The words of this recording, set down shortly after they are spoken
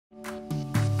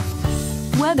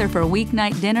Whether for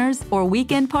weeknight dinners or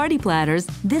weekend party platters,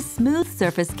 this smooth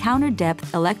surface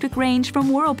counter-depth electric range from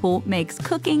Whirlpool makes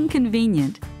cooking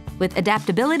convenient. With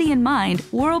adaptability in mind,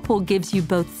 Whirlpool gives you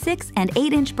both 6 and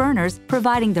 8-inch burners,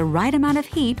 providing the right amount of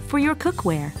heat for your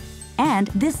cookware. And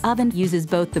this oven uses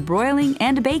both the broiling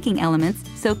and baking elements,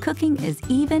 so cooking is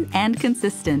even and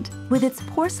consistent. With its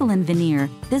porcelain veneer,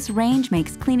 this range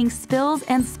makes cleaning spills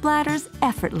and splatters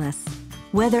effortless.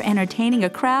 Whether entertaining a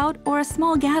crowd or a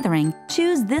small gathering,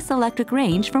 choose this electric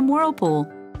range from Whirlpool.